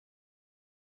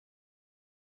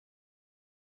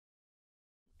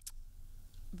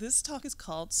This talk is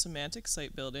called Semantic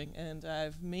Site Building, and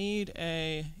I've made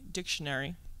a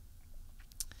dictionary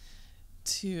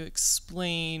to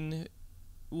explain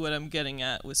what I'm getting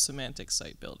at with semantic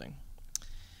site building.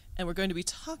 And we're going to be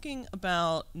talking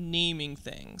about naming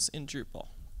things in Drupal,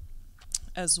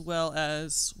 as well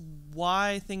as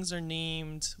why things are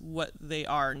named, what they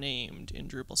are named in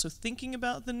Drupal. So thinking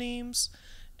about the names,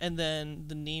 and then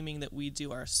the naming that we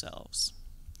do ourselves.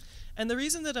 And the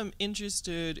reason that I'm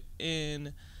interested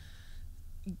in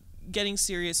getting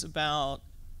serious about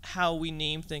how we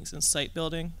name things in site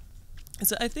building is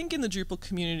that I think in the Drupal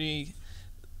community,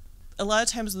 a lot of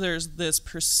times there's this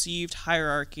perceived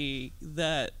hierarchy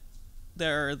that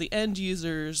there are the end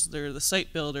users, there are the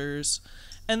site builders,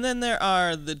 and then there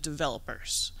are the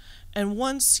developers. And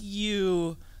once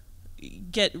you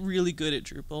get really good at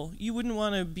Drupal, you wouldn't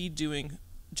want to be doing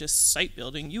just site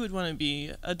building, you would want to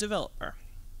be a developer.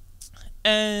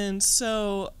 And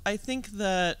so I think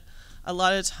that a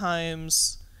lot of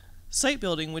times site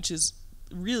building, which is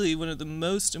really one of the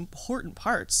most important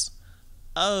parts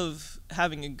of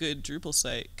having a good Drupal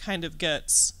site, kind of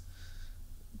gets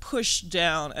pushed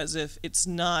down as if it's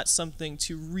not something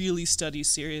to really study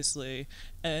seriously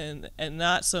and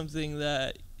not something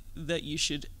that you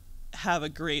should have a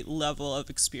great level of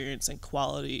experience and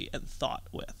quality and thought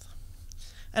with.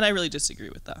 And I really disagree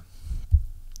with that.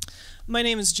 My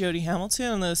name is Jody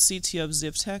Hamilton. I'm the CTO of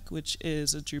Zivtech, which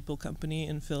is a Drupal company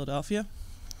in Philadelphia.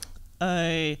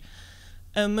 I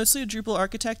am mostly a Drupal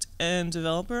architect and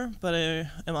developer, but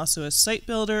I am also a site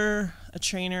builder, a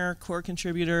trainer, core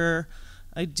contributor.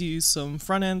 I do some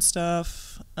front-end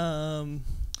stuff,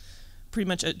 pretty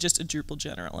much just a Drupal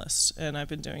generalist, and I've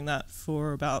been doing that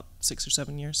for about 6 or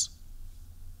 7 years.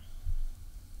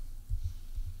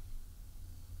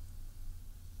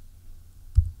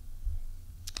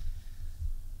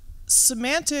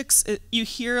 Semantics, you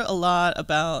hear a lot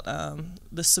about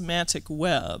the semantic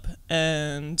web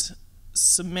and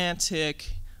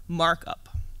semantic markup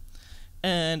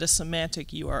and a semantic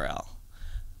URL.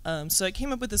 So I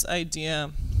came up with this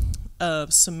idea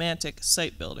of semantic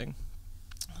site building.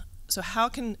 So how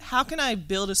can I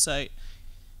build a site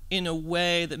in a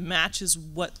way that matches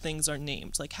what things are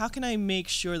named? Like, how can I make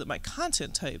sure that my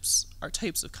content types are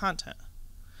types of content?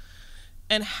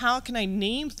 And how can I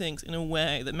name things in a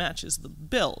way that matches the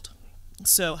build?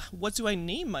 So what do I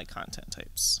name my content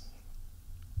types?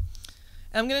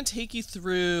 And I'm going to take you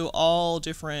through all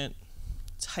different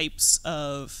types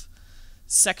of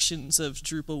sections of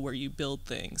Drupal where you build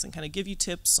things and kind of give you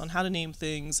tips on how to name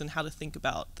things and how to think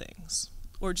about things,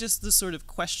 or just the sort of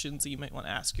questions that you might want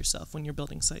to ask yourself when you're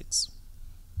building sites.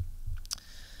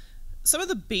 Some of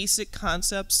the basic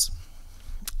concepts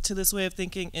to this way of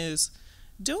thinking is,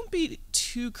 don't be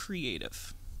too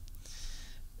creative.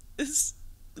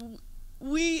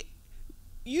 We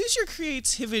use your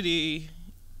creativity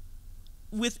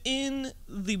within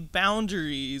the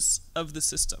boundaries of the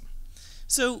system.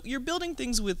 So you're building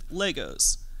things with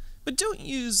Legos, but don't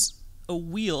use a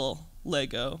wheel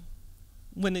Lego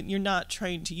when you're not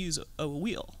trying to use a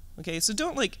wheel. Okay, so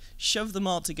don't like shove them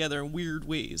all together in weird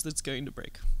ways that's going to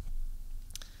break.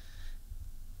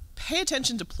 Pay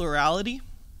attention to plurality.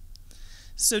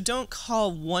 So don't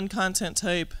call one content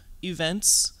type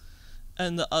events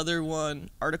and the other one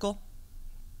article.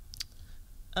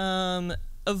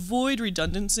 Avoid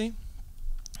redundancy.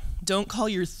 Don't call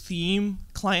your theme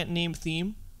client name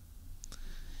theme.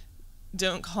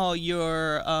 Don't call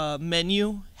your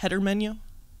menu header menu.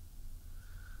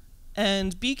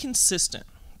 And be consistent.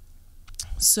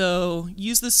 So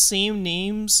use the same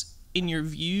names in your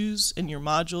views and your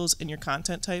modules and your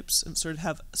content types and sort of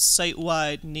have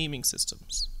site-wide naming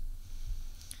systems.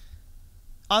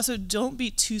 Also, don't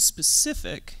be too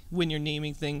specific when you're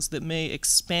naming things that may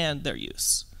expand their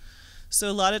use. So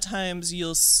a lot of times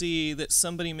you'll see that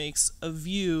somebody makes a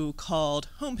view called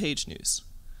homepage news.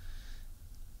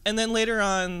 And then later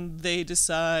on they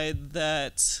decide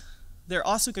that they're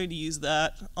also going to use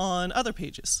that on other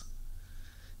pages.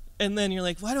 And then you're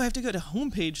like, why do I have to go to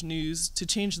homepage news to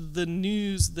change the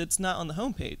news that's not on the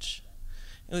homepage?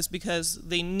 It was because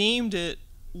they named it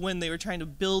when they were trying to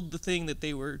build the thing that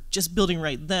they were just building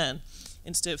right then,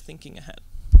 instead of thinking ahead.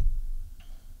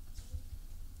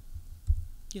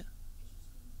 Yeah.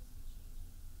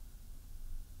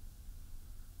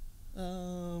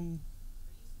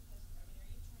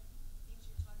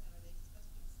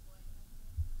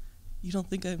 You don't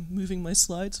think I'm moving my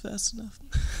slides fast enough?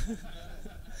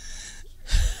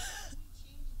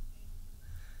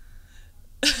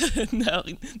 No,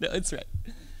 it's right.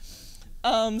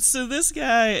 So this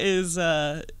guy is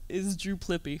Drew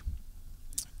Plippy,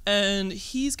 and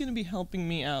he's going to be helping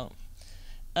me out.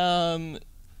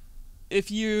 if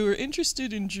you're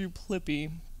interested in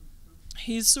Drupal,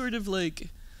 he's sort of like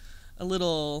a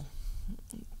little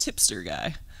tipster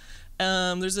guy.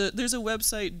 There's a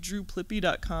website,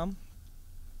 drewplippy.com,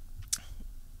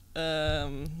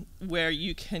 where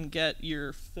you can get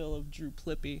your fill of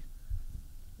Drupal.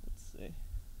 Let's see if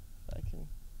I can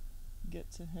get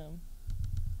to him.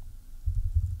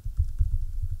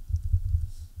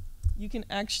 You can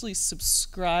actually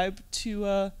subscribe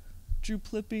to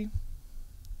Drupal.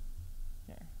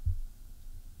 Here.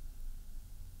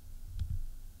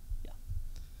 Yeah.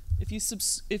 If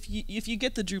you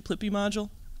get the Drupal module,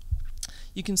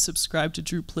 you can subscribe to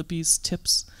Drupal's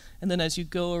tips, and then as you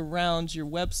go around your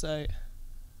website,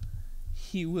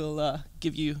 he will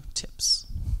give you tips.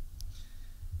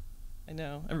 I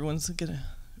know everyone's gonna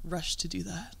rush to do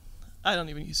that. I don't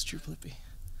even use Drupal.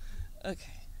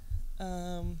 Okay.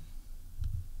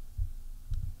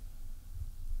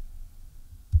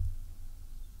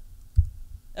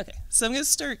 Okay, so I'm going to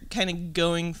start kind of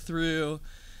going through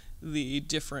the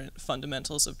different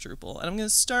fundamentals of Drupal. And I'm going to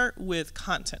start with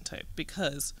content type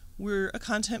because we're a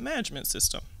content management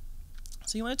system.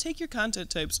 So you want to take your content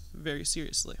types very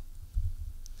seriously.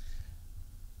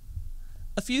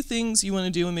 A few things you want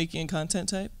to do when making a content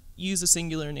type: use a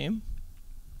singular name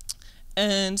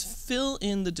and fill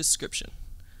in the description.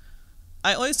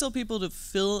 I always tell people to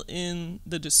fill in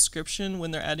the description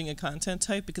when they're adding a content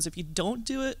type, because if you don't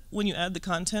do it when you add the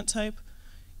content type,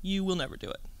 you will never do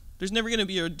it. There's never going to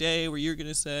be a day where you're going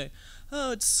to say,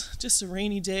 oh, it's just a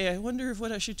rainy day, I wonder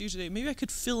what I should do today. Maybe I could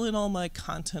fill in all my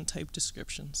content type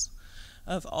descriptions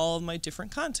of all of my different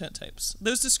content types.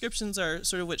 Those descriptions are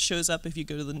sort of what shows up if you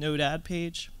go to the Node ad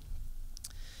page.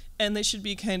 And they should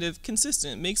be kind of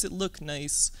consistent. It makes it look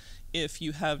nice if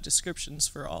you have descriptions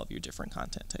for all of your different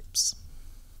content types.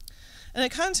 And a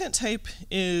content type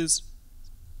is,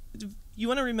 you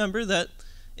want to remember that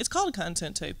it's called a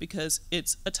content type because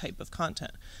it's a type of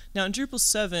content. Now in Drupal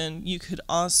 7, you could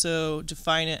also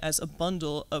define it as a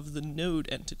bundle of the node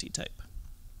entity type.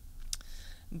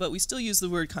 But we still use the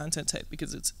word content type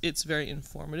because it's very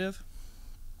informative.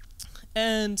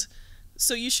 And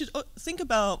so you should think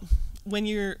about, when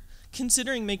you're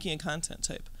considering making a content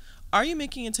type, are you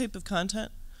making a type of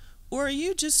content, or are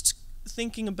you just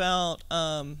thinking about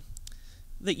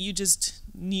that you just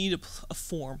need a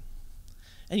form,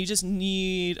 and you just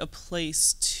need a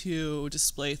place to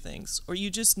display things, or you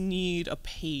just need a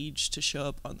page to show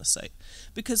up on the site?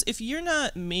 Because if you're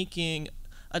not making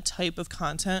a type of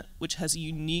content which has a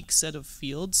unique set of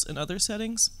fields and other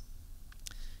settings,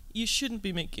 you shouldn't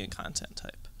be making a content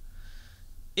type.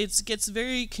 It gets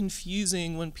very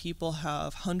confusing when people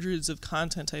have hundreds of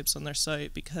content types on their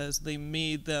site because they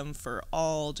made them for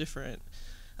all different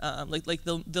like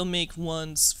they'll make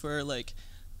ones for like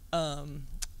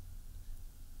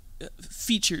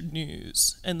featured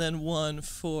news, and then one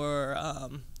for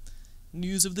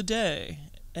news of the day,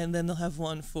 and then they'll have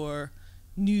one for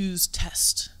news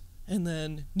test, and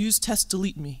then news test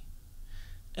delete me,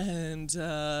 and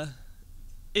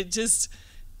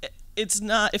it's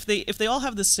not, if they all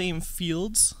have the same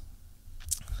fields,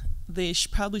 they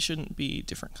probably shouldn't be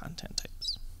different content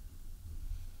types.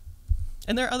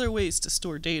 And there are other ways to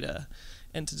store data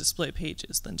and to display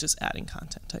pages than just adding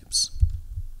content types.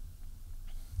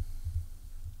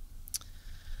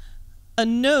 A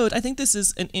node, I think this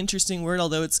is an interesting word,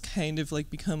 although it's kind of like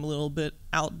become a little bit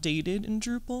outdated in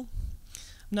Drupal.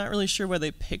 I'm not really sure why they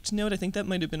picked node. I think that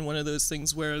might have been one of those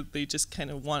things where they just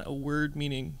kind of want a word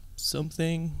meaning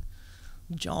something,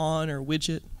 John or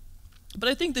widget. But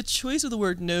I think the choice of the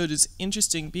word node is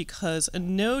interesting because a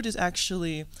node is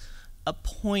actually a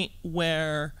point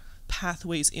where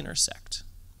pathways intersect.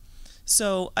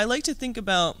 So I like to think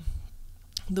about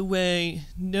the way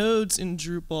nodes in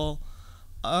Drupal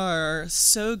are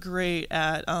so great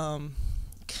at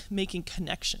making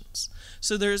connections.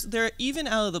 So there even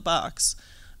out of the box,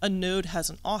 a node has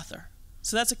an author.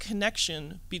 So that's a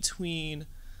connection between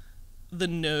the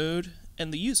node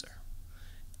and the user.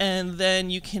 And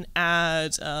then you can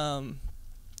add a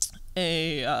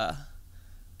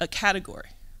category.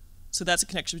 So that's a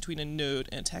connection between a node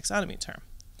and a taxonomy term.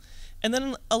 And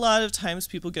then a lot of times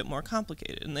people get more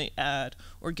complicated and they add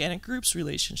organic groups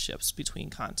relationships between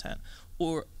content,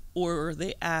 or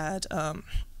they add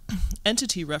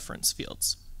entity reference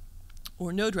fields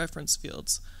or node reference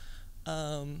fields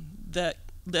that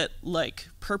like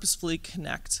purposefully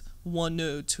connect one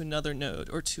node to another node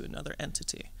or to another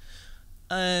entity.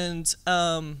 And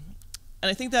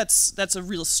I think that's a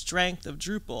real strength of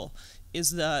Drupal,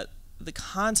 is that the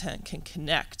content can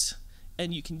connect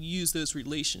and you can use those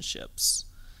relationships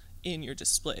in your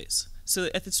displays. So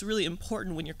it's really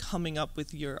important when you're coming up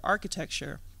with your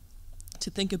architecture to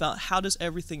think about how does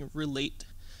everything relate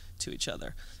to each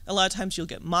other. A lot of times you'll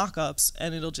get mock-ups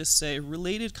and it'll just say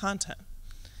related content.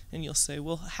 And you'll say,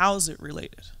 well, how is it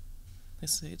related? They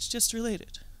say, it's just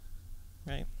related,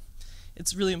 right?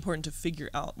 It's really important to figure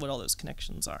out what all those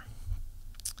connections are.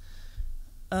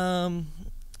 Here.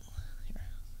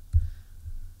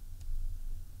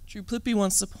 Drew Plippy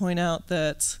wants to point out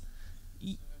that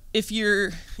if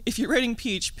you're writing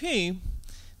PHP,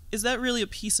 is that really a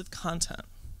piece of content?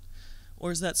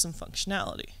 Or is that some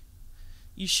functionality?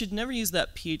 You should never use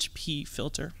that PHP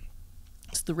filter.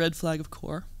 It's the red flag of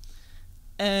core.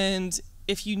 And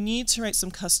if you need to write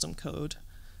some custom code,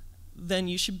 then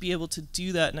you should be able to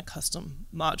do that in a custom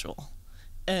module.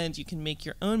 And you can make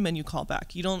your own menu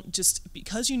callback. You don't just,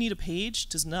 because you need a page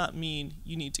does not mean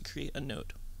you need to create a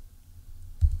node.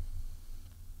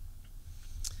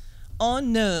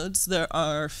 On nodes, there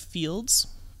are fields.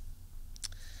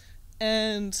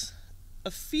 And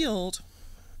a field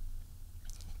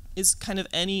is kind of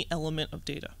any element of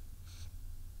data.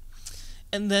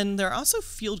 And then there are also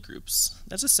field groups.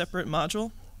 That's a separate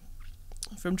module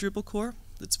from Drupal core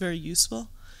that's very useful.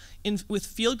 With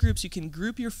field groups, you can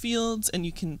group your fields and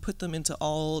you can put them into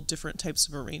all different types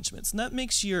of arrangements. And that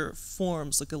makes your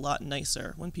forms look a lot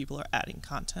nicer when people are adding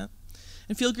content.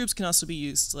 And field groups can also be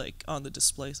used like on the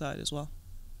display side as well.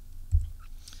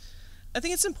 I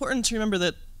think it's important to remember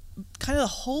that kind of the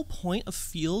whole point of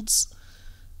fields,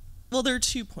 well, there are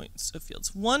 2 points of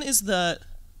fields. One is that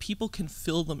people can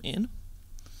fill them in.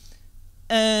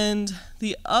 And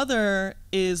the other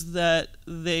is that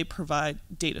they provide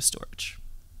data storage.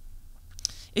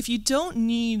 If you don't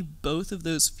need both of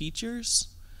those features,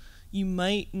 you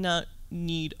might not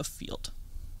need a field.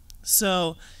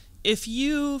 So if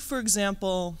you, for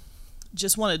example,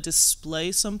 just want to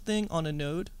display something on a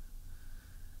node,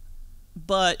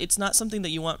 but it's not something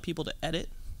that you want people to edit,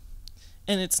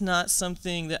 and it's not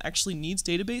something that actually needs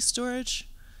database storage,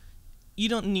 you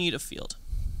don't need a field.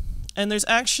 And there's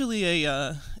actually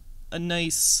a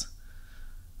nice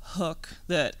hook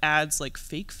that adds like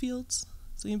fake fields.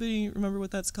 Does anybody remember what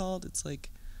that's called? It's like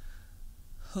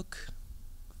hook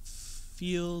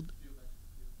field.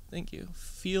 Thank you.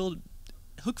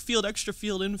 Hook field extra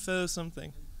field info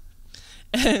something.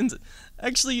 And I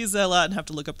actually use that a lot and have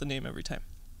to look up the name every time.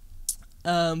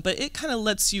 But it kind of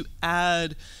lets you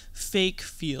add fake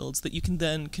fields that you can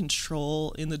then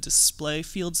control in the display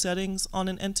field settings on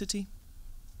an entity,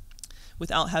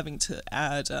 without having to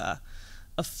add a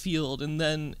field and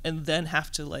then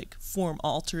have to like form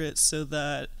alter it so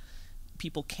that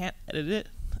people can't edit it.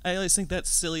 I always think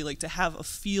that's silly, like to have a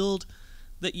field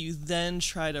that you then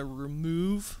try to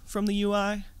remove from the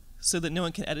UI so that no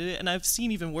one can edit it. And I've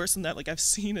seen even worse than that. Like I've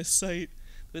seen a site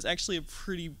that was actually a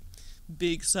pretty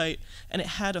big site, and it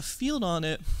had a field on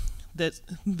it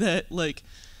that like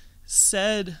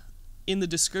said in the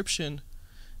description,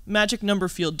 magic number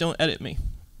field, don't edit me.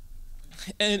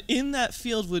 And in that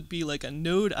field would be like a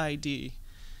node ID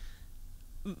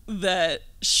that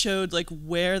showed like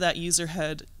where that user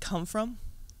had come from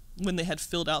when they had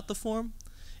filled out the form.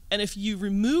 And if you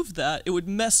removed that, it would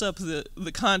mess up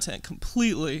the content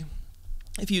completely.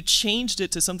 If you changed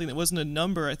it to something that wasn't a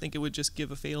number, I think it would just give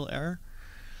a fatal error.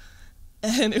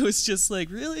 And it was just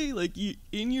like, really? Like you,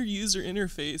 in your user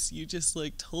interface, you just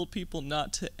like told people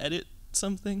not to edit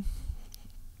something?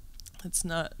 It's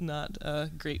not a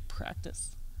great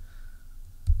practice.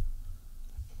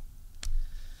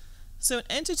 So an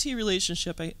entity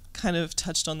relationship, I kind of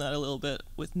touched on that a little bit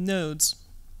with nodes.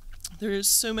 There's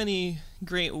so many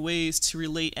great ways to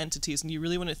relate entities, and you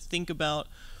really want to think about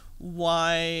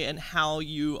why and how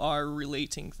you are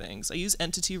relating things. I use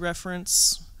entity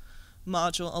reference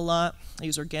module a lot. I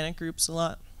use organic groups a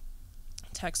lot,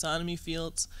 taxonomy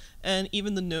fields, and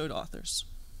even the node authors.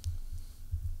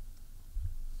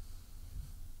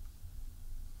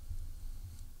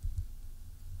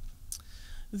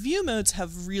 View modes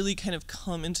have really kind of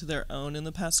come into their own in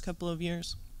the past couple of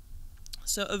years.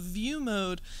 So a view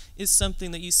mode is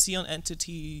something that you see on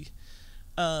entity,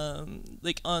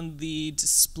 like on the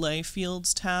display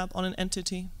fields tab on an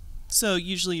entity. So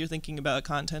usually you're thinking about a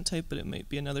content type, but it might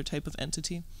be another type of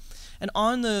entity. And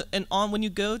when you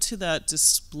go to that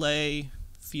display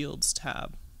fields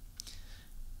tab,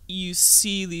 you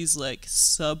see these like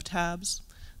sub tabs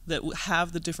that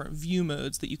have the different view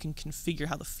modes that you can configure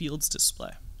how the fields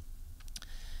display.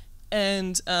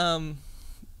 And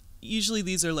usually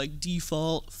these are like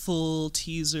default, full,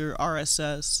 teaser,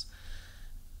 RSS.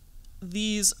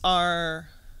 These are,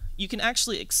 you can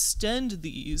actually extend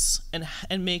these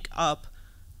and make up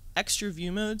extra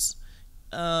view modes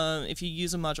if you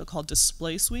use a module called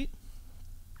Display Suite.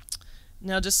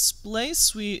 Now Display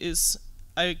Suite is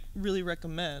I really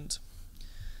recommend,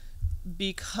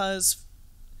 because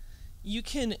you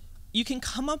can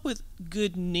come up with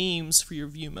good names for your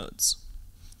view modes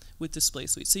with Display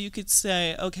Suite. So you could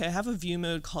say, okay, I have a view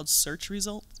mode called Search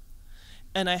Result,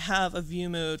 and I have a view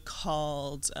mode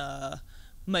called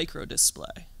Micro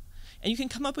Display. And you can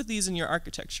come up with these in your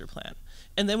architecture plan.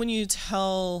 And then when you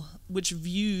tell which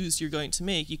views you're going to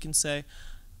make, you can say,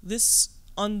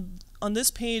 on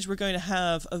this page we're going to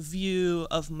have a view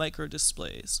of micro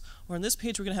displays, or on this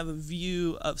page we're going to have a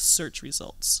view of search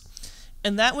results.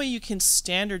 And that way you can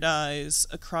standardize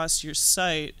across your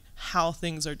site how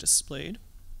things are displayed.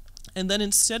 And then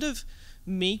instead of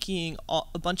making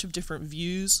a bunch of different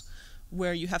views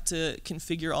where you have to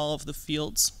configure all of the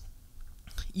fields,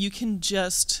 you can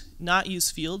just not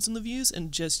use fields in the views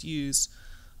and just use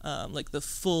like the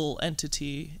full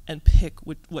entity and pick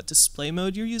what display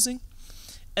mode you're using.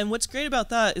 And what's great about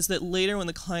that is that later when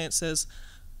the client says,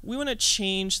 we want to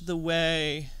change the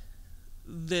way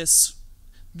these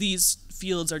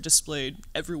fields are displayed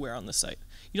everywhere on the site,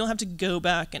 you don't have to go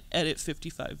back and edit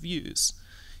 55 views.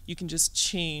 You can just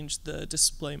change the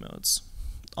display modes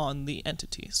on the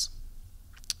entities.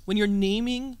 When you're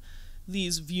naming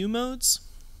these view modes,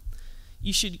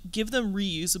 you should give them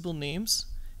reusable names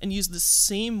and use the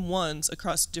same ones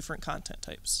across different content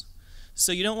types.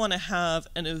 So you don't want to have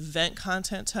an event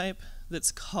content type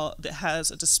that has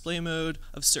a display mode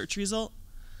of search result,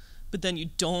 but then you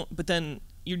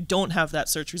don't have that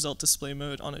search result display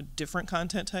mode on a different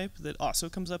content type that also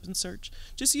comes up in search.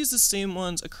 Just use the same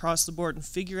ones across the board and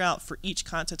figure out for each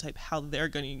content type how they're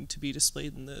going to be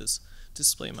displayed in those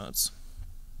display modes.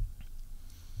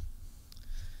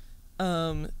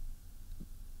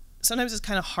 Sometimes it's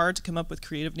kind of hard to come up with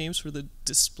creative names for the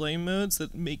display modes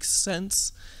that make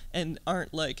sense and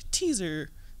aren't like teaser,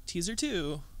 teaser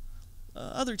 2,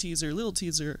 other teaser, little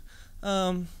teaser.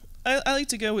 I like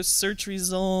to go with search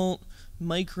result,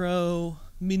 micro,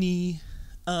 mini,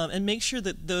 and make sure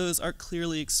that those are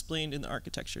clearly explained in the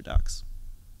architecture docs.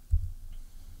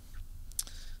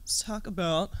 Let's talk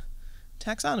about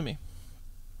taxonomy.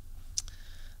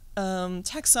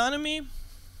 Taxonomy,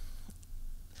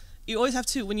 you always have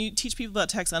to, when you teach people about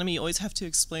taxonomy, you always have to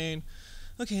explain,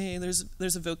 okay,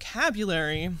 there's a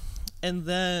vocabulary, and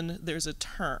then there's a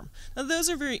term. Now those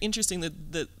are very interesting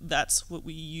that's what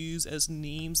we use as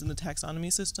names in the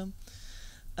taxonomy system.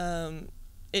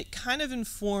 It kind of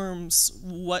informs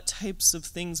what types of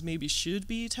things maybe should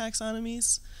be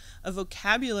taxonomies. A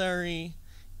vocabulary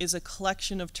is a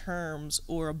collection of terms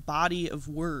or a body of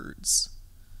words.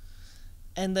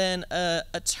 And then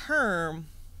a term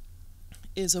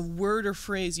is a word or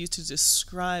phrase used to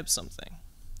describe something.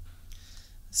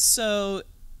 So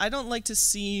I don't like to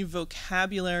see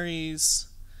vocabularies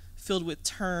filled with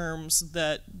terms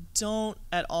that don't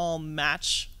at all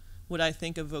match what I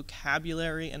think a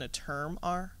vocabulary and a term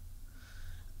are.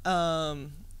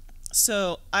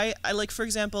 So I like, for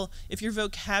example, if your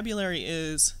vocabulary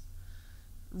is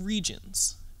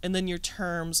regions, and then your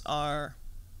terms are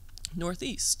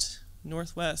northeast,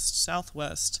 northwest,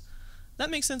 southwest, that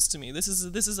makes sense to me. This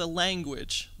is a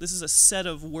language. This is a set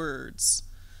of words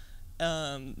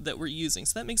that we're using.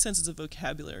 So that makes sense as a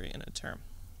vocabulary and a term.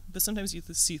 But sometimes you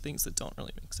see things that don't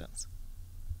really make sense.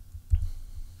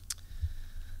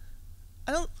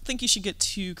 I don't think you should get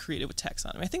too creative with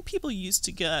taxonomy. I think people used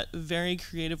to get very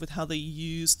creative with how they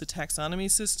use the taxonomy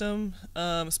system,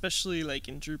 especially like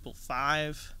in Drupal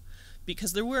 5,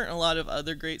 because there weren't a lot of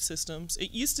other great systems.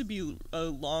 It used to be a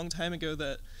long time ago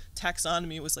that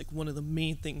taxonomy was like one of the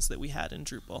main things that we had in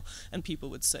Drupal, and people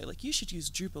would say like, you should use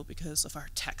Drupal because of our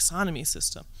taxonomy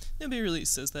system. Nobody really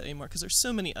says that anymore because there's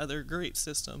so many other great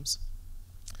systems.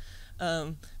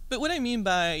 But what I mean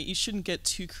by you shouldn't get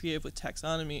too creative with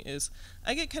taxonomy is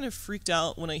I get kind of freaked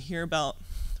out when I hear about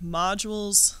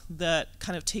modules that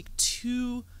kind of take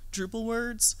two Drupal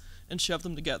words and shove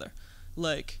them together,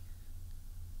 like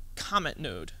comment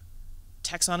node,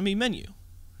 taxonomy menu,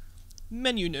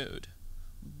 menu node,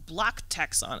 block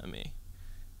taxonomy.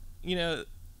 You know,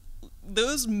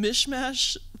 those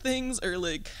mishmash things are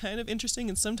like kind of interesting,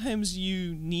 and sometimes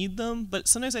you need them, but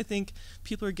sometimes I think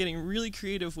people are getting really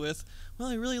creative with, well,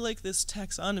 I really like this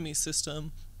taxonomy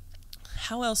system.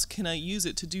 How else can I use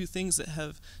it to do things that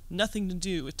have nothing to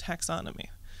do with taxonomy?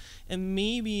 And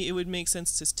maybe it would make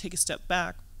sense to take a step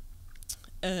back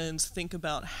and think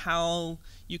about how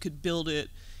you could build it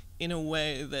in a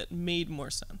way that made more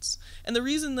sense. And the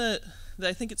reason that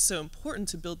I think it's so important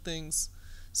to build things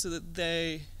so that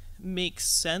they make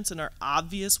sense and are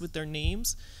obvious with their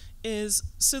names is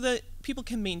so that people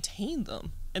can maintain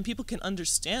them and people can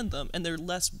understand them and they're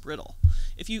less brittle.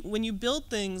 When you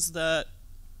build things that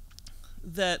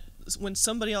when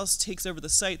somebody else takes over the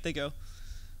site, they go,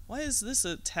 why is this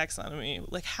a taxonomy?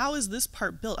 Like, how is this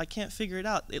part built? I can't figure it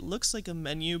out. It looks like a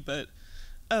menu, but,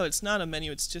 oh, it's not a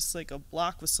menu. It's just like a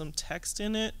block with some text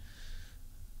in it.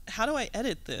 How do I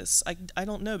edit this? I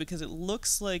don't know, because it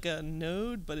looks like a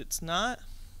node, but it's not.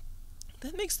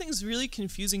 That makes things really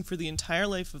confusing for the entire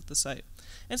life of the site.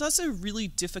 And it's also really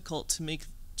difficult to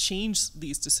change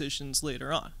these decisions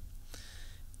later on.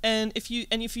 And if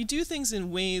you do things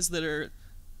in ways that are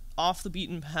off the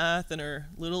beaten path and are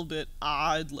a little bit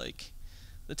odd, like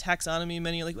the taxonomy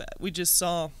menu, like we just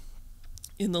saw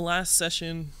in the last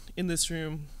session in this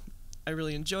room, I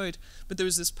really enjoyed, but there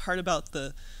was this part about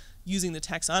using the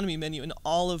taxonomy menu and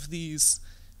all of these,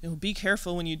 be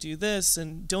careful when you do this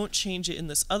and don't change it in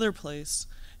this other place.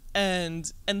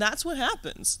 And that's what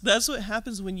happens. That's what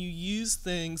happens when you use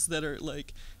things that are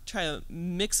like, try to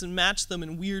mix and match them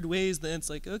in weird ways. Then it's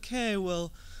like, okay,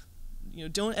 well,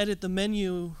 don't edit the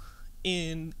menu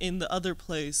in the other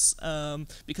place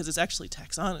because it's actually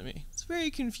taxonomy. It's very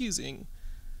confusing.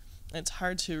 And it's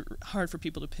hard for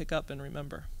people to pick up and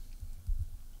remember.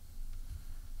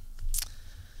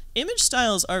 Image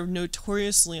styles are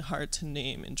notoriously hard to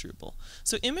name in Drupal.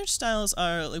 So image styles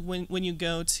are like when you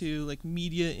go to like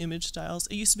media image styles,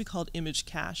 it used to be called image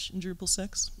cache in Drupal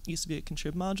 6. It used to be a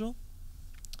contrib module.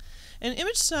 An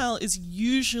image style is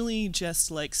usually just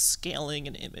like scaling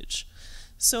an image.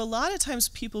 So a lot of times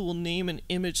people will name an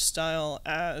image style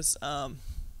as,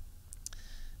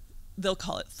 they'll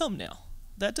call it thumbnail.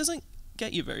 That doesn't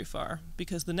get you very far,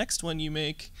 because the next one you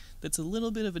make that's a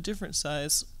little bit of a different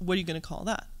size, what are you going to call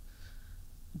that?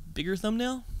 Bigger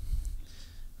thumbnail?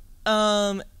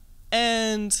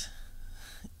 And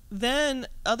then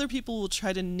other people will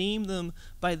try to name them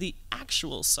by the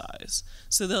actual size.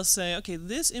 So they'll say, okay,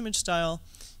 this image style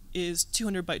is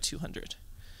 200 by 200.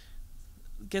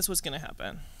 Guess what's going to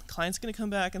happen? Client's going to come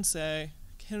back and say,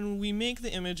 can we make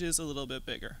the images a little bit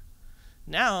bigger?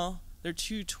 Now they're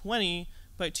 220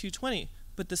 by 220,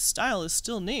 but the style is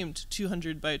still named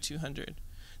 200 by 200.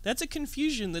 That's a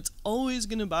confusion that's always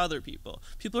going to bother people.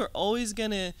 People are always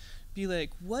going to be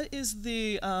like, what is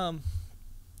the, oh,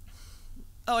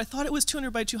 I thought it was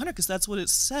 200 by 200 because that's what it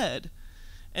said.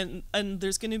 And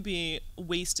there's going to be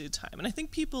wasted time. And I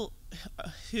think people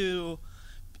who,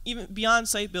 even beyond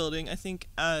site building, I think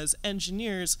as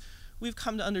engineers, we've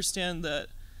come to understand that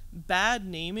bad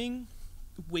naming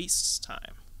wastes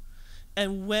time.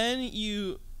 And when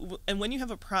you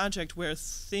have a project where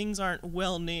things aren't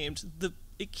well named,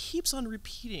 it keeps on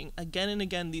repeating again and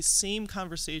again these same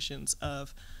conversations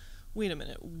of, wait a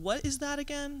minute, what is that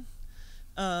again?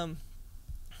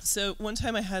 So one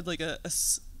time I had like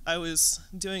I was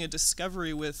doing a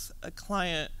discovery with a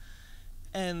client,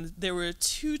 and there were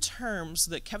two terms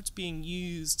that kept being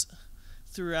used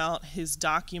throughout his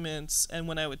documents and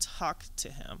when I would talk to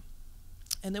him.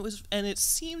 And it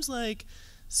seems like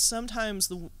sometimes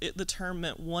the term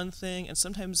meant one thing and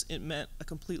sometimes it meant a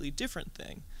completely different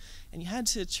thing. And you had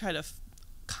to try to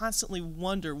constantly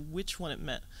wonder which one it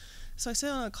meant. So I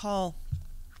said on a call,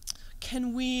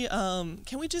 can we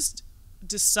just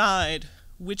decide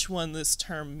which one this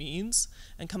term means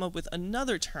and come up with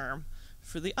another term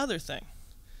for the other thing?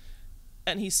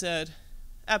 And he said,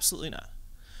 absolutely not.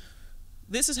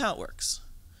 This is how it works.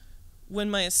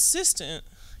 When my assistant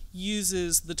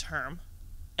uses the term,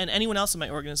 and anyone else in my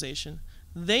organization,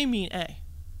 they mean A.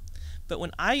 But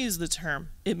when I use the term,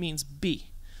 it means B.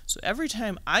 So every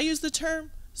time I use the term,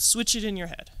 switch it in your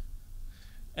head.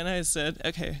 And I said,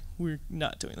 okay, we're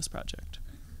not doing this project.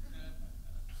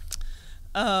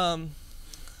 Another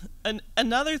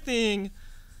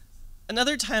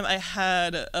time I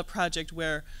had a project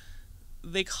where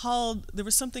there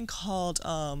was something called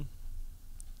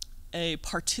a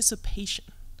participation.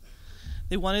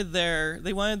 They wanted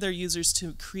their users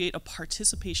to create a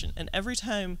participation, and every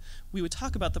time we would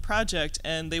talk about the project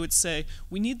and they would say,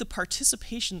 we need the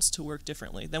participations to work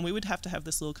differently, then we would have to have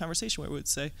this little conversation where we would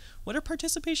say, what are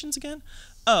participations again?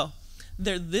 Oh,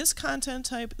 they're this content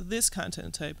type, this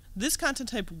content type, this content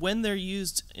type when they're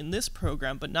used in this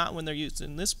program, but not when they're used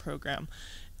in this program.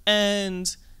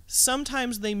 And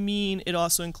sometimes they mean it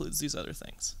also includes these other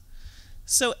things.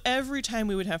 So every time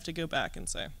we would have to go back and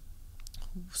say,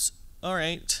 all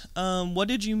right, what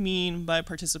did you mean by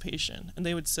participation? And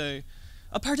they would say,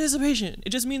 a participation. It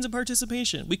just means a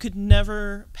participation. We could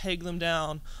never peg them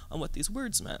down on what these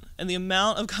words meant. And the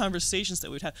amount of conversations that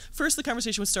we'd have. First, the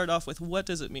conversation would start off with, what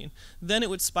does it mean? Then it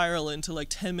would spiral into like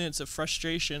 10 minutes of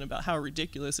frustration about how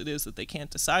ridiculous it is that they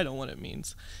can't decide on what it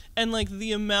means. And like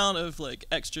the amount of like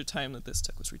extra time that this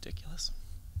took was ridiculous.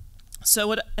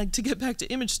 So to get back to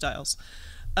image styles,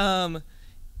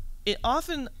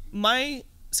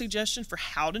 suggestion for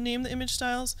how to name the image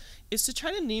styles is to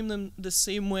try to name them the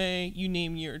same way you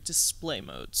name your display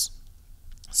modes.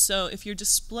 So if your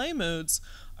display modes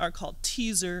are called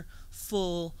teaser,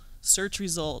 full, search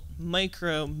result,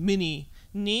 micro, mini,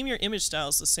 name your image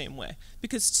styles the same way.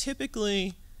 Because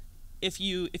typically, if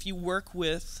you work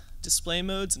with display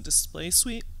modes and display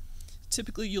suite,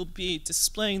 typically you'll be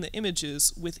displaying the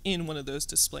images within one of those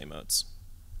display modes.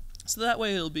 So that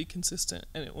way it'll be consistent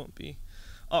and it won't be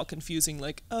all confusing,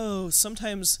 like, oh,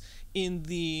 sometimes in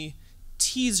the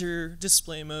teaser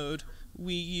display mode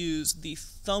we use the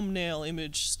thumbnail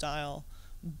image style,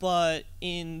 but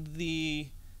in the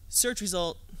search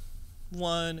result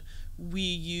one we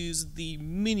use the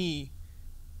mini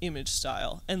image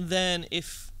style. And then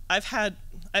if I've had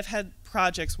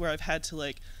projects where I've had to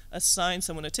like assign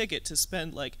someone a ticket to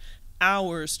spend like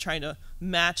hours trying to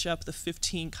match up the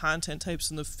 15 content types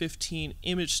and the 15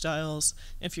 image styles.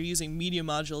 If you're using media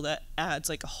module, that adds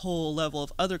like a whole level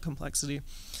of other complexity,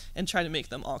 and try to make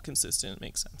them all consistent. It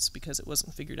makes sense because it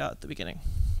wasn't figured out at the beginning.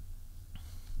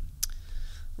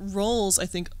 Roles, I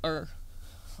think, are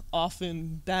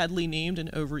often badly named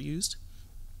and overused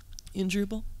in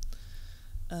Drupal.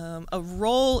 A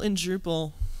role in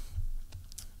Drupal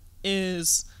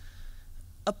is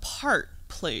a part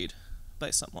played by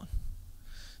someone.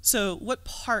 So what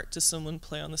part does someone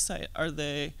play on the site? Are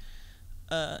they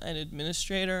an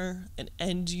administrator, an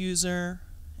end user,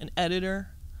 an editor?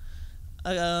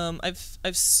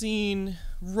 I've seen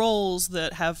roles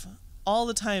that have, all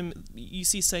the time you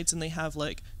see sites and they have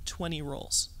like 20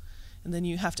 roles. And then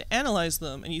you have to analyze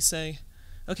them and you say,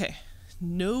 okay,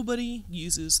 nobody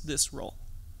uses this role.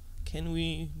 Can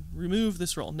we remove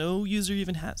this role? No user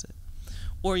even has it.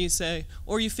 Or you say,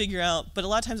 or you figure out, but a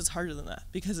lot of times it's harder than that,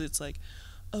 because it's like,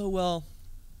 oh, well,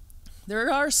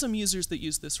 there are some users that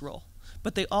use this role,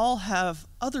 but they all have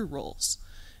other roles,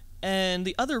 and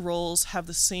the other roles have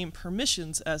the same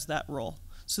permissions as that role.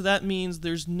 So that means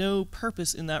there's no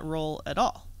purpose in that role at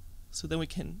all. So then we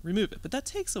can remove it, but that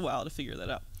takes a while to figure that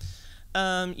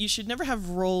out. You should never have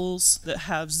roles that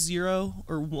have 0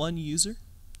 or 1 user,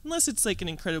 unless it's like an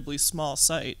incredibly small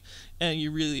site and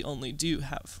you really only do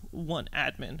have one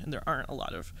admin and there aren't a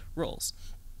lot of roles.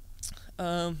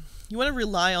 You want to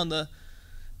rely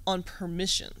on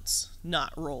permissions,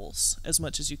 not roles, as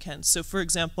much as you can. So for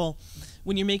example,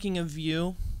 when you're making a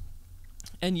view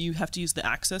and you have to use the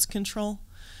access control,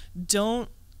 don't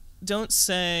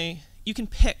say, you can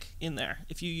pick in there.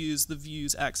 If you use the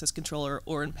views access controller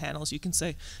or in panels, you can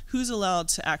say who's allowed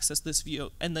to access this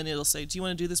view, and then it'll say, do you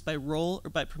want to do this by role or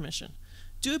by permission?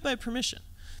 Do it by permission,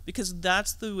 because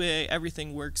that's the way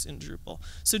everything works in Drupal.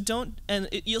 So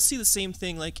you'll see the same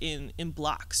thing like in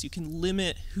blocks. You can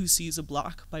limit who sees a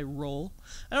block by role.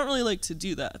 I don't really like to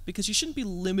do that, because you shouldn't be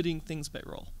limiting things by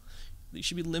role. You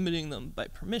should be limiting them by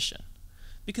permission,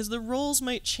 because the roles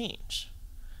might change.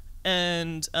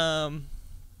 And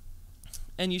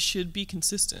you should be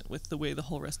consistent with the way the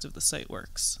whole rest of the site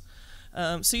works.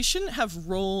 So you shouldn't have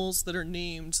roles that are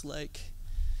named like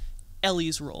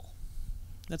Ellie's role.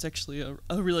 That's actually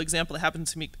a real example that happened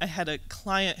to me. I had a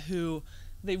client who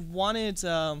they wanted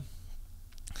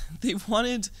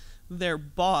their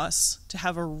boss to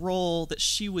have a role that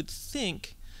she would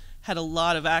think had a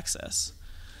lot of access,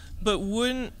 but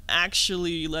wouldn't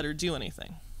actually let her do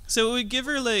anything. So it would give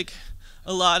her like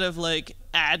a lot of like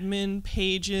admin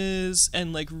pages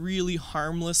and like really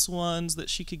harmless ones that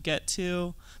she could get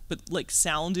to, but like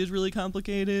sounded really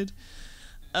complicated.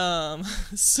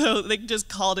 So they just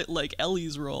called it like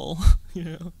Ellie's role, you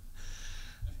know.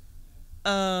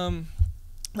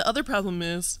 The other problem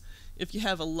is, if you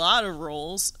have a lot of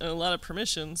roles and a lot of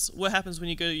permissions, what happens when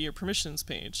you go to your permissions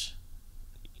page?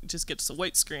 It just gets a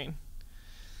white screen.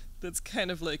 That's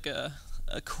kind of like a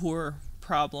core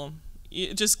problem.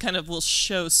 It just kind of will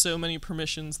show so many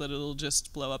permissions that it'll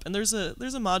just blow up. And there's a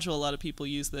module a lot of people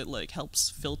use that like helps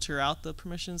filter out the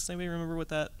permissions. Anybody remember what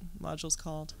that module's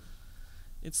called?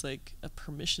 It's like a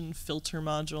permission filter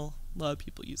module. A lot of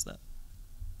people use that.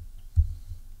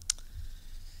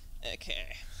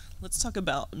 Okay, let's talk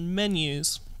about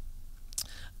menus.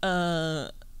 A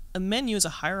menu is a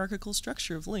hierarchical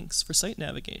structure of links for site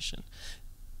navigation,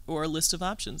 or a list of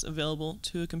options available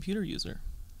to a computer user.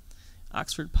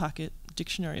 Oxford Pocket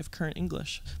Dictionary of Current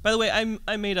English. By the way,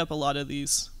 I made up a lot of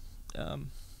these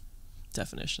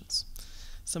definitions.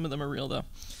 Some of them are real though.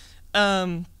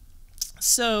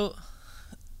 So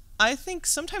I think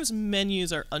sometimes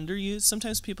menus are underused.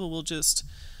 Sometimes people will just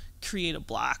create a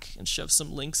block and shove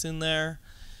some links in there.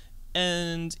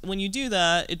 And when you do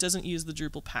that, it doesn't use the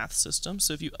Drupal path system.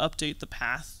 So if you update the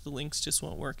path, the links just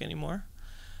won't work anymore.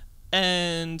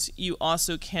 And you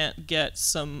also can't get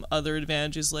some other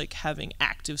advantages like having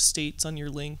active states on your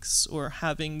links or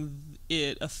having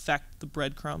it affect the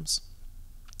breadcrumbs.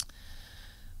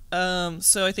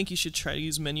 So I think you should try to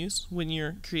use menus when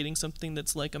you're creating something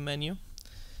that's like a menu.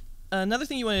 Another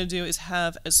thing you want to do is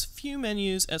have as few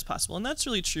menus as possible, and that's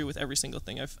really true with every single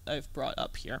thing I've brought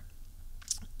up here.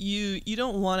 You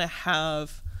don't want to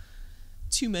have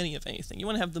too many of anything. You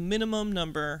want to have the minimum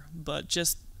number, but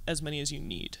just as many as you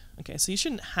need. Okay, so you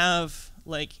shouldn't have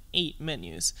like 8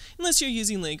 menus, unless you're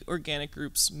using like organic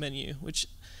groups menu, which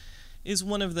is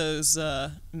one of those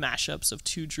mashups of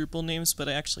 2 Drupal names, but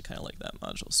I actually kind of like that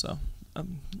module. So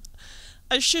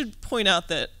I should point out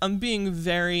that I'm being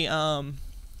very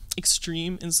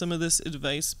extreme in some of this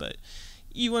advice, but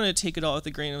you want to take it all with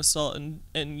a grain of salt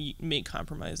and make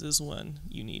compromises when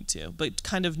you need to, but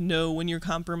kind of know when you're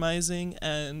compromising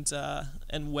and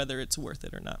whether it's worth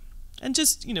it or not. And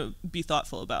just, be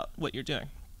thoughtful about what you're doing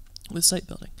with site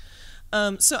building.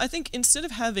 So I think instead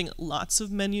of having lots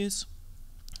of menus,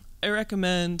 I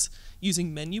recommend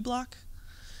using menu block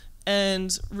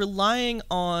and relying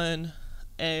on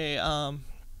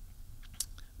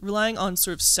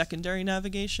sort of secondary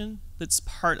navigation that's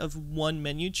part of one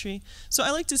menu tree. So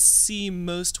I like to see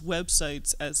most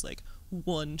websites as like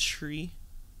one tree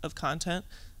of content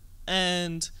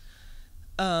and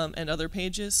other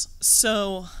pages.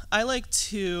 So I like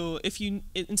to,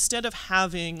 instead of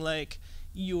having like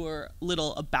your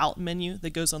little about menu that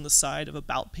goes on the side of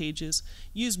about pages,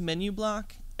 use menu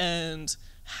block and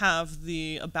have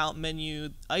the about menu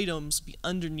items be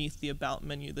underneath the about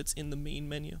menu that's in the main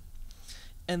menu.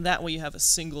 And that way you have a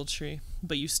single tree,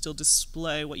 but you still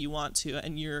display what you want to,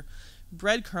 and your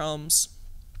breadcrumbs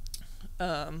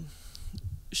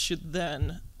should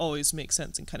then always make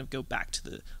sense and kind of go back to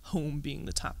the home being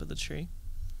the top of the tree.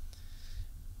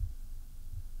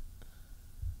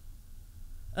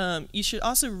 You should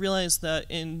also realize that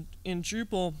in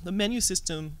Drupal, the menu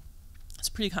system is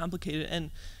pretty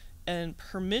complicated, and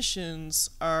permissions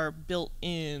are built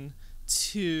in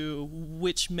to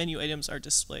which menu items are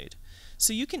displayed.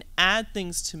 So you can add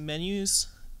things to menus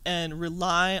and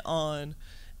rely on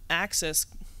access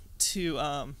to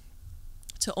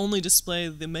only display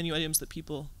the menu items that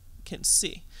people can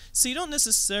see. So you don't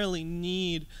necessarily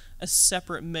need a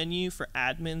separate menu for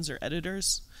admins or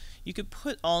editors. You could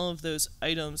put all of those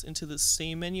items into the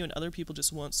same menu and other people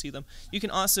just won't see them. You can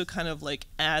also kind of like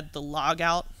add the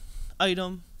logout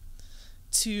item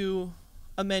to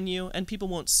a menu and people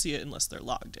won't see it unless they're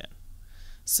logged in.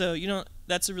 So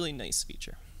that's a really nice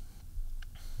feature.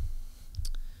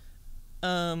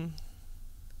 Has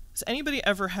anybody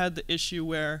ever had the issue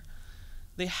where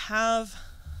they have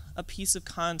a piece of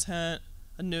content,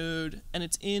 a node, and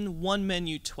it's in one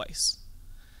menu twice?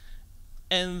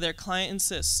 And their client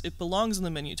insists it belongs in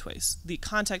the menu twice. The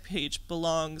contact page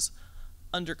belongs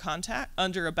under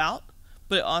about,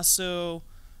 but it also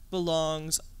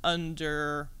belongs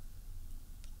under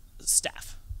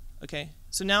staff. Okay,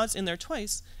 so now it's in there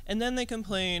twice, and then they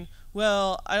complain,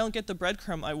 well, I don't get the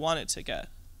breadcrumb I want it to get.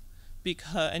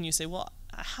 And you say, well,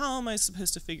 how am I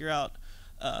supposed to figure out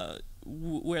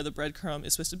where the breadcrumb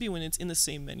is supposed to be when it's in the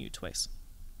same menu twice?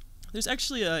 There's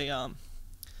actually a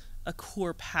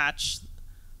core patch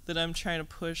that I'm trying to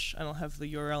push. I don't have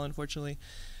the URL, unfortunately,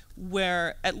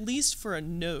 where at least for a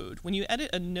node, when you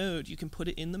edit a node, you can put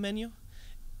it in the menu,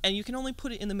 and you can only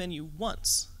put it in the menu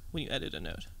once when you edit a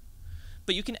node.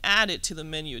 But you can add it to the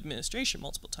menu administration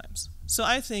multiple times. So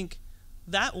I think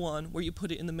that one, where you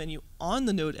put it in the menu on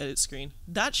the node edit screen,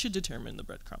 that should determine the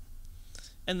breadcrumb.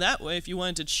 And that way, if you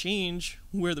wanted to change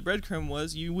where the breadcrumb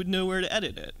was, you would know where to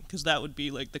edit it, because that would be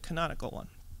like the canonical one.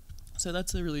 So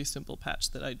that's a really simple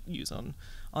patch that I use on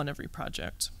every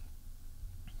project.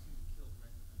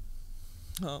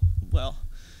 Oh, well,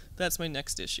 that's my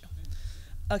next issue.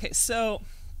 Okay, so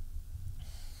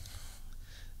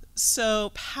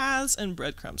paths and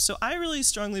breadcrumbs. So I really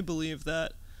strongly believe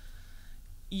that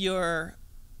your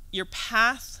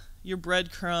path, your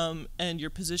breadcrumb, and your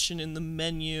position in the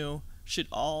menu should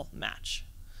all match.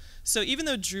 So even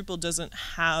though Drupal doesn't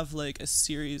have like a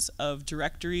series of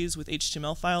directories with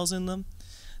HTML files in them,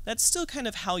 that's still kind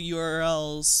of how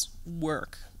URLs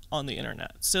work on the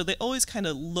internet. So they always kind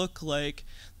of look like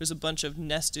there's a bunch of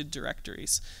nested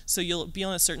directories. So you'll be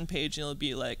on a certain page and it'll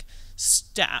be like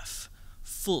staff,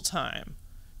 full-time,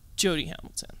 Jody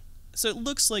Hamilton. So it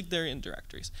looks like they're in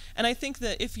directories. And I think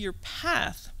that if your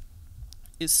path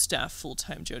is staff,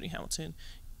 full-time, Jody Hamilton,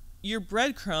 your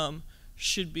breadcrumb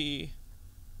should be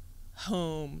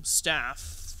home, staff,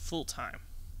 full-time,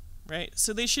 right?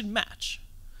 So they should match.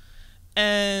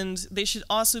 And they should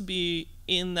also be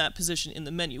in that position in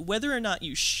the menu. Whether or not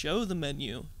you show the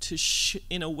menu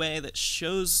in a way that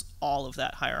shows all of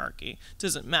that hierarchy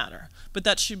doesn't matter. But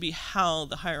that should be how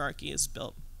the hierarchy is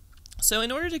built. So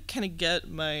in order to kind of get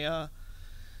my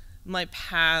my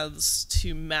paths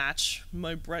to match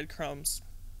my breadcrumbs,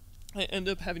 I end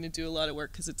up having to do a lot of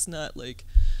work because it's not like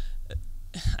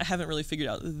I haven't really figured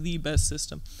out the best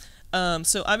system.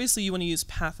 So obviously you want to use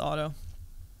path auto,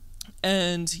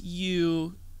 and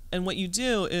what you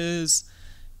do is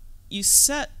you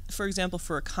set, for example,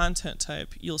 for a content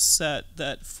type, you'll set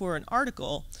that for an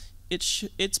article,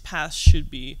 its path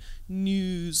should be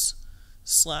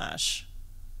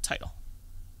news/title,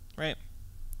 right?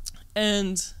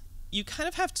 And you kind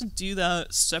of have to do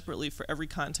that separately for every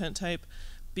content type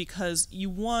because you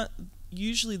want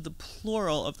usually the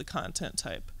plural of the content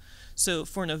type. So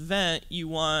for an event, you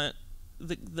want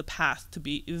the path to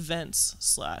be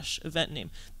events/event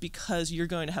name because you're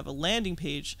going to have a landing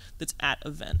page that's at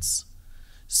events.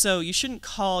 So you shouldn't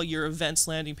call your events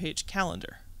landing page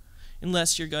calendar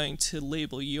unless you're going to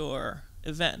label your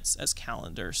events as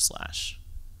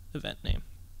calendar/event name.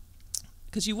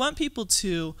 Because you want people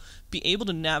to be able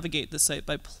to navigate the site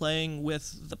by playing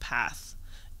with the path.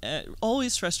 It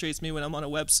always frustrates me when I'm on a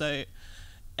website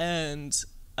and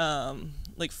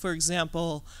like for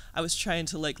example, I was trying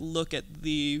to like look at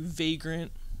the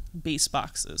Vagrant base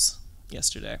boxes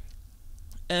yesterday.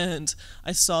 And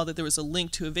I saw that there was a link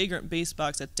to a Vagrant base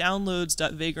box at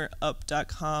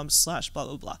downloads.vagrantup.com/blah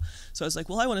blah blah. So I was like,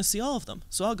 well, I want to see all of them.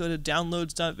 So I'll go to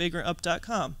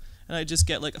downloads.vagrantup.com. And I just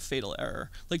get like a fatal error.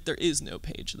 Like there is no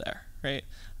page there, right?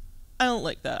 I don't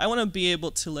like that. I want to be able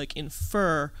to like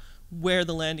infer where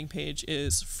the landing page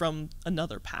is from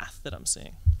another path that I'm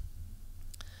seeing.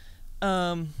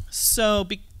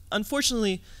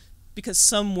 Unfortunately, because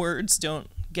some words don't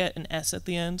get an S at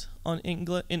the end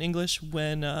in English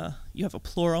when you have a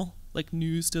plural, like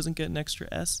news doesn't get an extra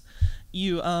S,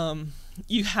 you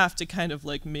have to kind of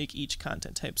like make each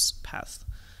content type's path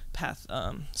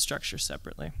structure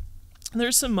separately.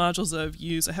 There's some modules that I've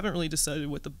used. I haven't really decided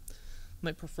what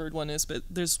my preferred one is, but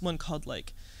there's one called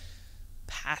like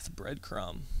path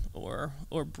breadcrumb or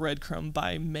breadcrumb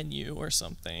by menu or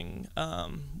something,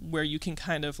 where you can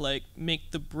kind of like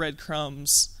make the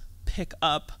breadcrumbs pick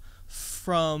up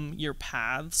from your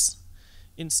paths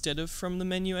instead of from the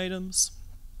menu items.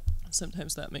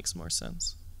 Sometimes that makes more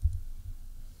sense.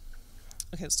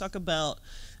 Okay, let's talk about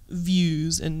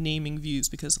views and naming views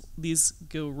because these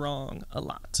go wrong a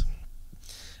lot.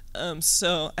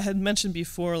 So I had mentioned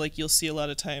before, like you'll see a lot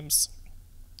of times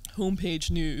homepage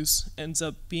news ends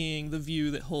up being the view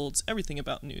that holds everything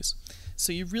about news.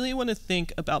 So you really want to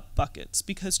think about buckets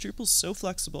because Drupal's so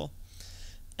flexible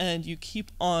and you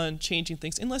keep on changing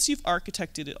things unless you've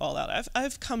architected it all out.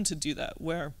 I've come to do that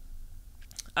where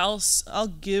I'll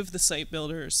give the site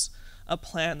builders a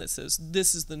plan that says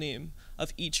this is the name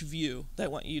of each view that I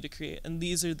want you to create and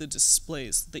these are the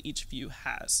displays that each view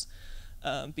has.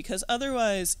 Because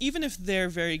otherwise, even if they're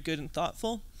very good and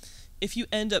thoughtful, if you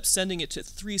end up sending it to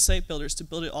 3 site builders to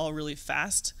build it all really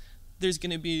fast, there's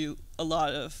going to be a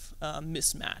lot of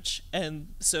mismatch.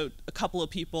 And so a couple of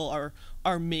people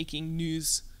are making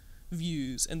news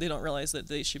views, and they don't realize that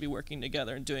they should be working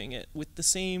together and doing it with the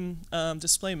same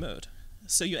display mode.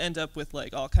 So you end up with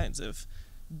like all kinds of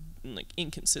like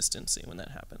inconsistency when that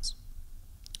happens.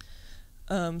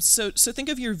 So think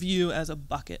of your view as a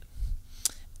bucket.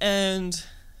 And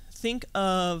think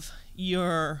of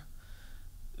your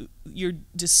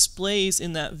displays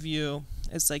in that view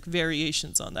as like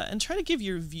variations on that, and try to give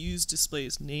your views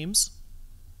displays names.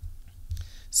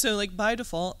 So like by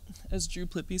default, as Drew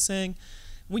Plippy's saying,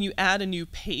 when you add a new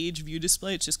page view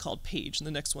display, it's just called page, and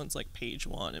the next one's like page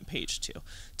 1 and page 2.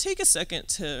 Take a second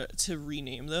to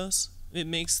rename those. It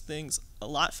makes things a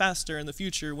lot faster in the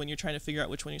future when you're trying to figure out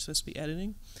which one you're supposed to be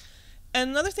editing. And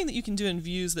another thing that you can do in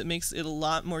views that makes it a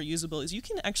lot more usable is you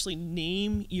can actually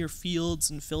name your fields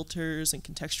and filters and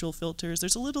contextual filters.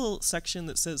 There's a little section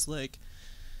that says like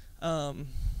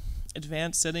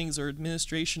advanced settings or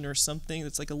administration or something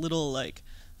that's like a little like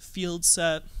field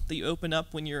set that you open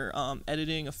up when you're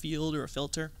editing a field or a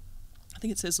filter. I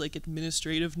think it says like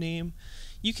administrative name.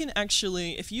 You can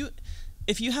actually, if you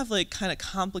have like kind of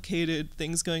complicated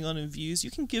things going on in views,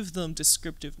 you can give them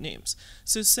descriptive names.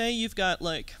 So say you've got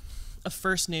like a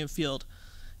first name field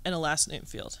and a last name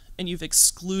field, and you've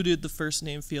excluded the first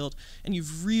name field, and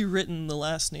you've rewritten the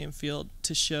last name field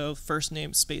to show first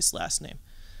name space last name.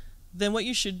 Then what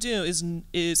you should do is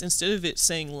instead of it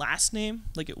saying last name,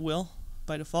 like it will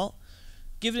by default,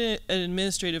 give it an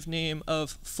administrative name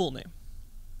of full name.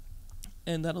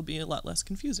 And that'll be a lot less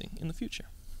confusing in the future.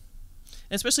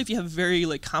 And especially if you have very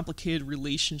like complicated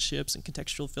relationships and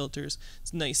contextual filters,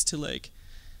 it's nice to like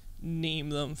name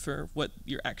them for what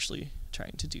you're actually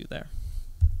trying to do there.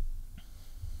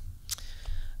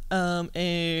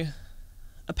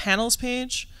 A panels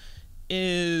page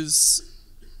is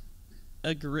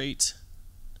a great,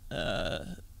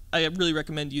 I really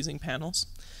recommend using panels.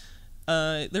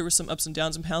 There were some ups and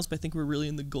downs in panels, but I think we're really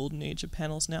in the golden age of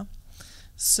panels now.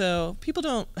 So people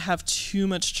don't have too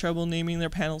much trouble naming their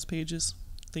panels pages.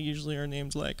 They usually are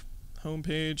named like home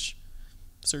page,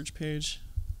 search page.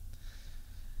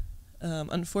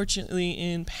 Unfortunately,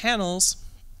 in panels,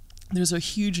 there's a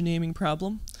huge naming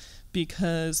problem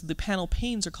because the panel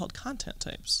panes are called content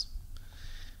types.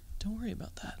 Don't worry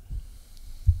about that.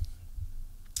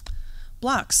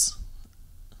 Blocks.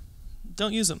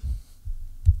 Don't use them.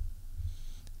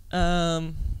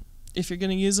 If you're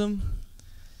going to use them,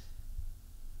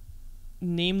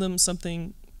 name them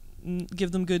something,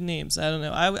 give them good names. I don't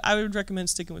know. I would recommend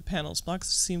sticking with panels. Blocks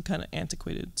seem kind of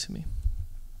antiquated to me.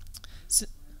 So,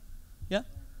 yeah?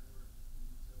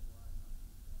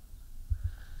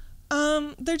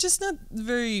 They're just not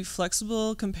very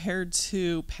flexible compared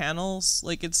to panels.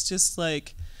 Like, it's just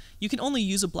like, you can only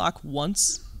use a block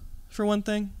once, for one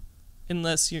thing,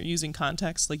 unless you're using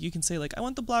context. Like, you can say, like, I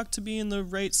want the block to be in the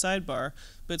right sidebar,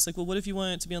 but it's like, well, what if you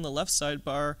want it to be on the left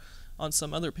sidebar on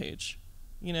some other page?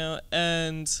 You know,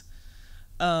 and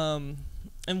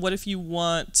what if you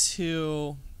want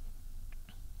to,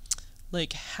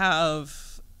 like,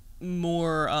 have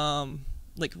more,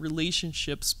 like,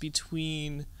 relationships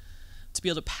between, to be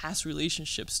able to pass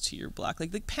relationships to your block.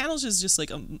 Like, the panels is just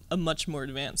like a much more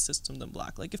advanced system than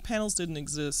block. Like, if panels didn't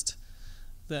exist,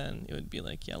 then it would be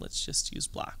like, yeah, let's just use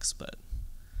blocks, but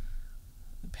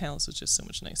panels is just so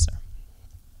much nicer.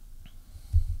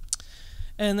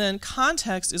 And then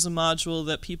context is a module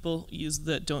that people use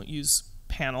that don't use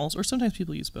panels, or sometimes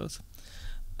people use both.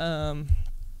 I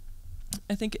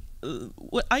think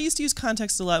what I used to use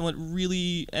context a lot, and what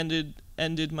really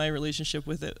ended my relationship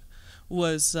with it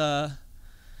was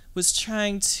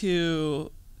trying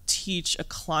to teach a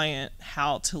client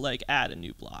how to like add a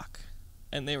new block,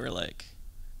 and they were like,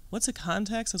 "What's a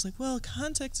context?" I was like, "Well,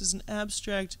 context is an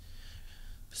abstract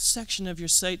section of your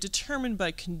site determined by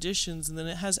conditions, and then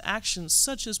it has actions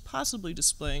such as possibly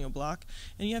displaying a block,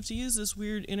 and you have to use this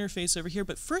weird interface over here,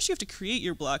 but first you have to create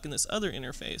your block in this other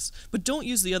interface, but don't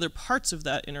use the other parts of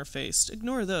that interface,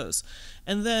 ignore those,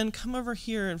 and then come over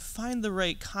here and find the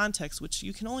right context, which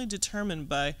you can only determine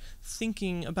by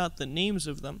thinking about the names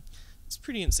of them." It's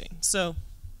pretty insane. So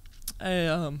I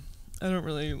don't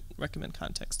really recommend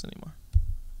context anymore.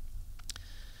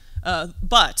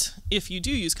 But if you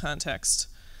do use context,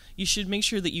 you should make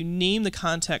sure that you name the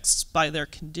contexts by their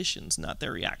conditions, not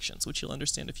their reactions, which you'll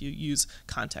understand if you use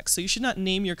context. So you should not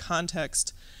name your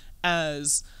context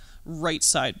as right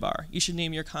sidebar. You should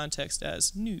name your context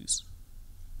as news,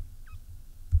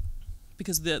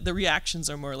 because the reactions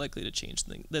are more likely to change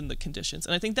than the conditions.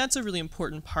 And I think that's a really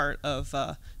important part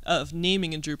of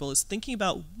naming in Drupal, is thinking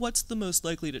about what's the most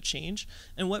likely to change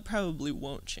and what probably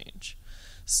won't change.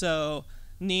 So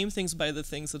name things by the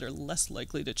things that are less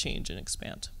likely to change and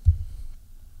expand.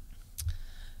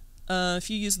 If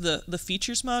you use the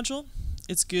features module,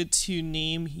 it's good to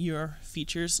name your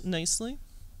features nicely.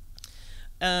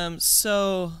 And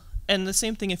the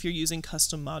same thing if you're using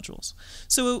custom modules.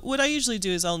 So what I usually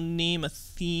do is I'll name a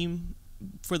theme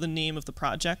for the name of the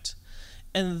project,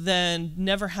 and then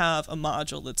never have a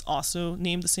module that's also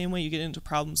named the same way. You get into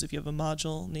problems if you have a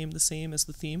module named the same as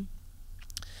the theme.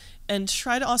 And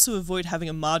try to also avoid having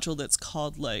a module that's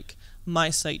called like My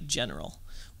Site General.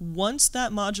 Once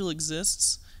that module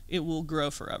exists, it will grow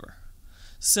forever.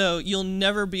 So you'll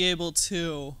never be able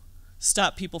to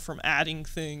stop people from adding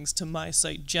things to My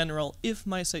Site General if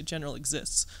My Site General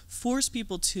exists. Force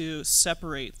people to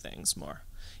separate things more.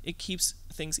 It keeps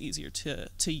things easier to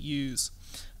use.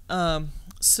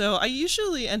 So I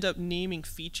usually end up naming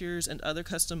features and other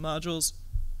custom modules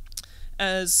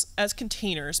as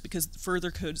containers, because further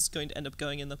code is going to end up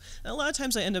going in them. And a lot of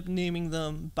times I end up naming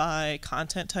them by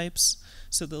content types.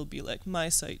 So they'll be like My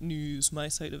Site News, My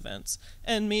Site Events,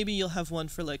 and maybe you'll have one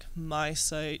for like My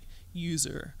Site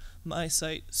User, My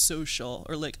Site Social,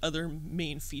 or like other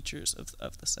main features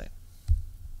of the site.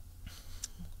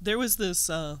 There was this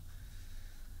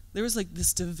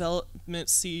development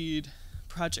seed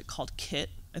project called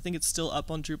Kit. I think it's still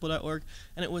up on Drupal.org,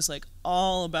 and it was like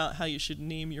all about how you should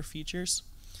name your features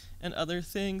and other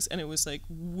things, and it was like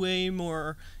way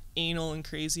more anal and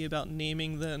crazy about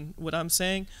naming than what I'm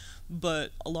saying,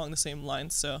 but along the same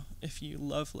lines. So if you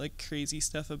love like crazy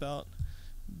stuff about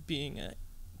being a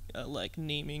like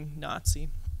naming Nazi,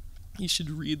 You should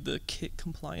read the kit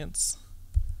compliance.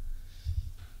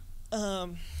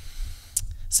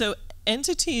 So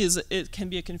entity it can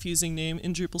be a confusing name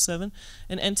in Drupal 7.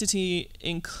 An entity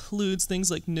includes things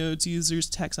like nodes,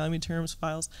 users, taxonomy terms,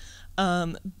 files.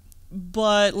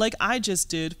 But like I just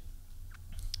did,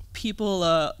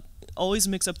 people always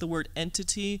mix up the word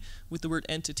entity with the word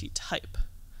entity type.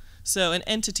 So an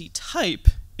entity type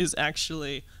is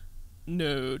actually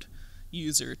node,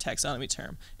 user, taxonomy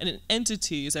term. And an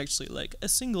entity is actually like a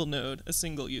single node, a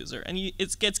single user. And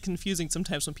it gets confusing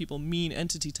sometimes when people mean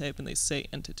entity type and they say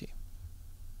entity.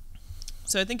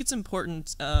 So I think it's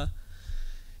important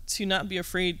to not be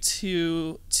afraid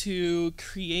to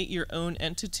create your own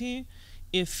entity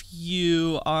if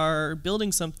you are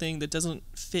building something that doesn't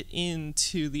fit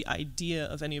into the idea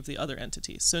of any of the other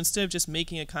entities. So instead of just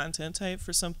making a content type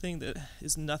for something that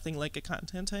is nothing like a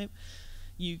content type,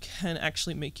 you can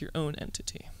actually make your own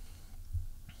entity.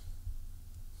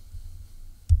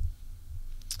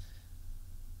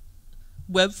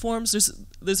 Web forms,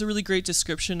 there's a really great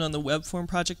description on the web form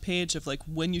project page of like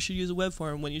when you should use a web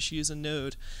form, when you should use a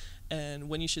node, and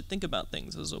when you should think about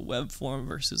things as a web form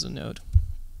versus a node.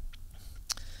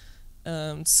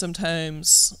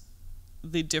 Sometimes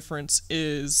the difference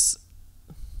is,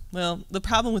 well, the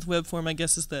problem with web form, I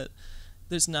guess, is that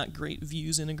there's not great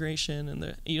views integration,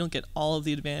 and you don't get all of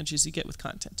the advantages you get with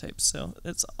content types. So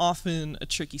it's often a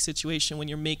tricky situation when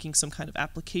you're making some kind of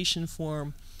application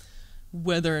form,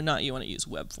 whether or not you want to use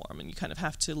web form, and you kind of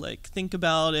have to like think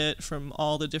about it from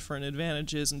all the different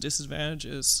advantages and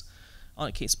disadvantages on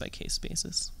a case-by-case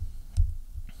basis.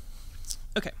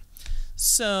 Okay,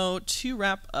 so to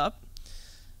wrap up,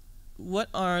 what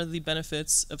are the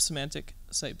benefits of semantic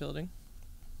site building?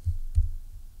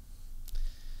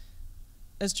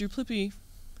 As Drupal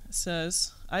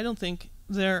says, I don't think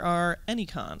there are any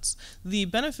cons. The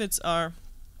benefits are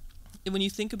when you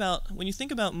think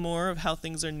about more of how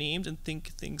things are named and think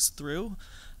things through,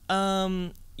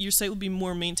 your site will be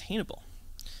more maintainable.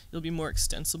 It'll be more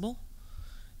extensible.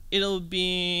 It'll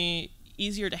be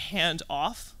easier to hand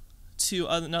off to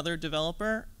another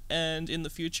developer, and in the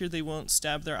future they won't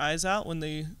stab their eyes out when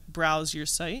they browse your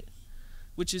site,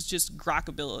 which is just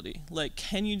grokkability. Like,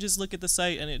 can you just look at the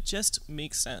site and it just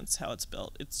makes sense how it's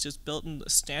built? It's just built in the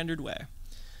standard way.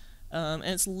 And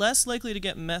it's less likely to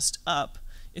get messed up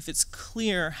if it's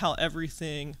clear how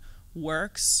everything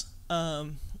works.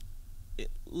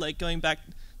 Like going back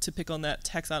to pick on that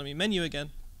taxonomy menu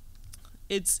again,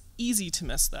 it's easy to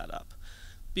mess that up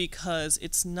because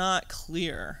it's not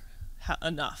clear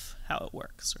enough how it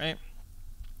works, right?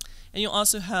 And you'll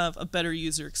also have a better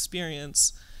user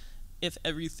experience if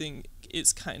everything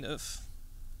is kind of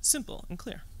simple and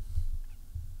clear.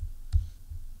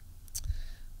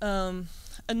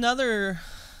 Another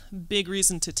big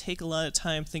reason to take a lot of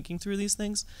time thinking through these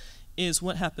things is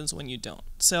what happens when you don't.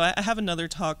 So I have another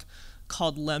talk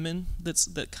called Lemon that's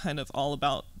kind of all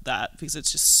about that, because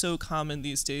it's just so common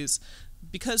these days.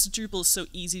 Because Drupal is so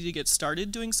easy to get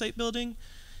started doing site building,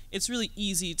 it's really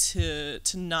easy to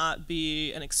not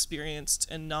be an experienced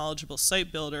and knowledgeable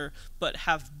site builder, but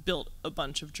have built a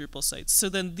bunch of Drupal sites. So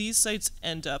then these sites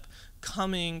end up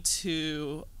coming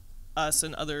to us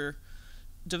and other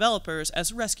developers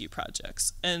as rescue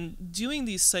projects. And doing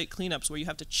these site cleanups where you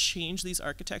have to change these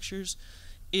architectures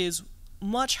is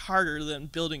much harder than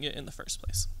building it in the first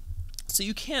place. So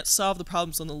you can't solve the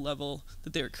problems on the level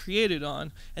that they were created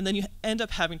on, and then you end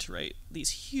up having to write these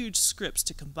huge scripts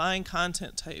to combine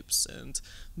content types and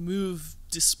move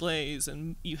displays,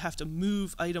 and you have to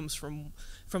move items from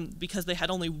because they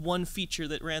had only one feature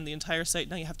that ran the entire site.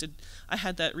 Now you have to, I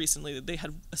had that recently, that they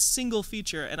had a single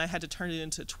feature and I had to turn it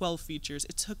into 12 features.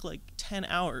 It took like 10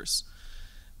 hours.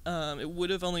 It would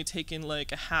have only taken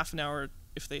like a half an hour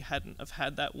if they hadn't have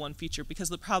had that one feature, because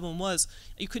the problem was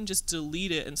you couldn't just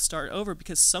delete it and start over,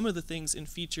 because some of the things in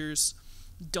features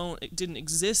didn't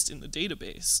exist in the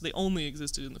database. They only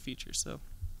existed in the features. So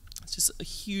it's just a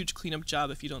huge cleanup job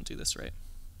if you don't do this right.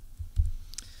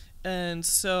 And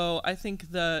so I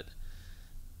think that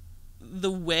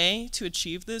the way to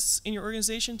achieve this in your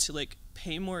organization, to like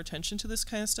pay more attention to this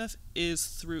kind of stuff, is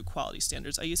through quality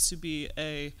standards. I used to be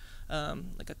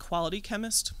like a quality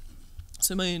chemist.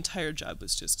 So my entire job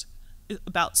was just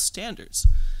about standards.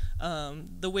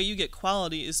 The way you get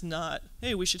quality is not,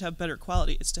 hey, we should have better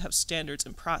quality. It's to have standards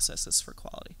and processes for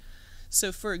quality.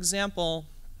 So for example,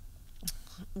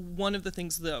 one of the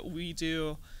things that we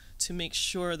do to make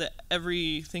sure that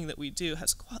everything that we do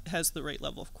has the right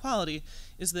level of quality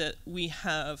is that we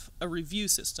have a review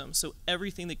system. So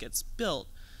everything that gets built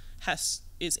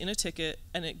is in a ticket,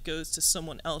 and it goes to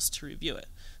someone else to review it.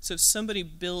 So if somebody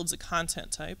builds a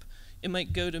content type, it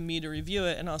might go to me to review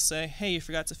it, and I'll say, hey, you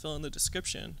forgot to fill in the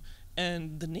description,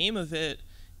 and the name of it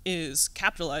is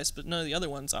capitalized, but none of the other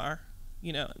ones are,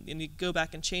 and you go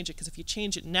back and change it, because if you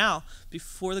change it now,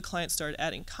 before the client started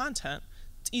adding content,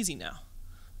 it's easy now,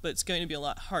 but it's going to be a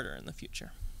lot harder in the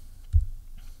future.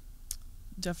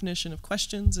 Definition of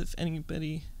questions, if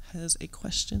anybody has a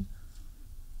question.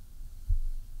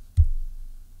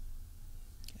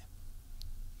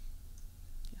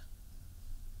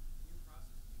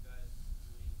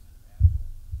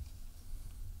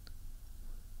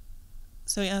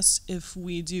 So he asked if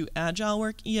we do agile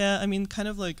work. Yeah, I mean, kind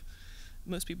of like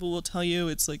most people will tell you,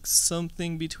 it's like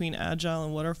something between agile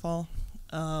and waterfall.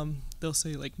 They'll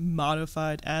say like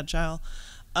modified agile.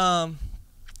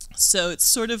 So it's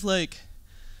sort of like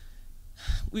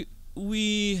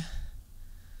we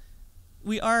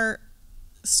are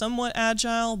somewhat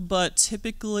agile, but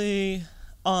typically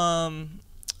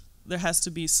there has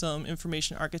to be some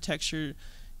information architecture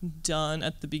done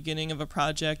at the beginning of a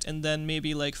project, and then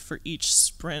maybe like for each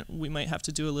sprint we might have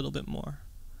to do a little bit more.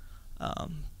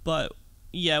 But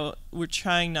yeah, we're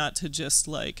trying not to just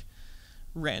like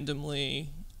randomly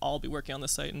all be working on the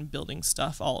site and building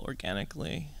stuff all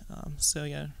organically. So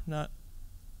yeah, not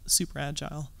super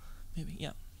agile, maybe,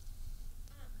 yeah.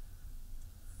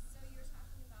 So you were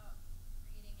talking about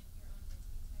creating your own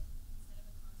entity type instead of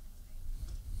a content type.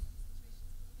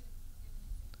 Situations, can you give an example?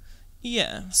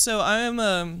 Yeah, so I'm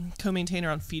a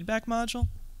co-maintainer on feedback module,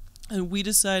 and we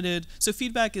decided, so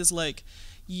feedback is like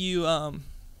oh,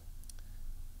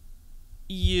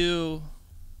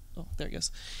 there it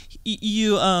goes.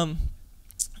 You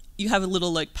have a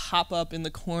little like pop up in the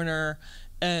corner,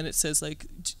 and it says like,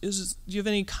 do you have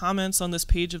any comments on this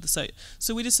page of the site?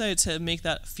 So we decided to make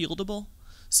that fieldable,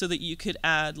 so that you could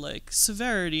add like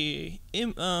severity,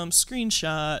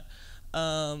 screenshot,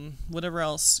 whatever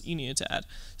else you needed to add.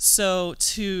 So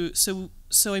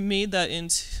I made that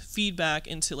into feedback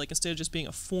into like, instead of just being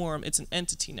a form, it's an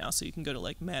entity now, so you can go to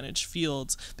like manage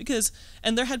fields,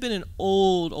 and there had been an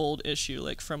old issue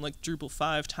like from like Drupal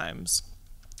 5 times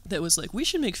that was like, we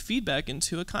should make feedback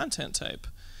into a content type,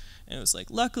 and it was like,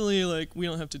 luckily like we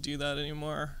don't have to do that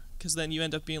anymore, because then you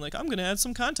end up being like, I'm gonna add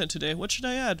some content today, what should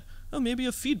I add? Oh, maybe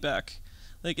a feedback.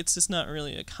 Like, it's just not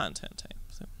really a content type.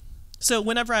 So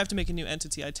whenever I have to make a new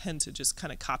entity, I tend to just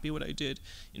kind of copy what I did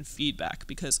in feedback,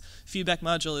 because feedback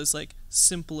module is like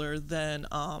simpler than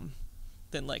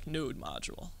like node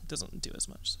module. It doesn't do as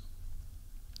much. So.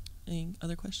 Any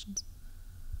other questions?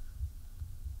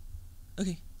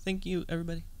 Okay, thank you,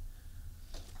 everybody.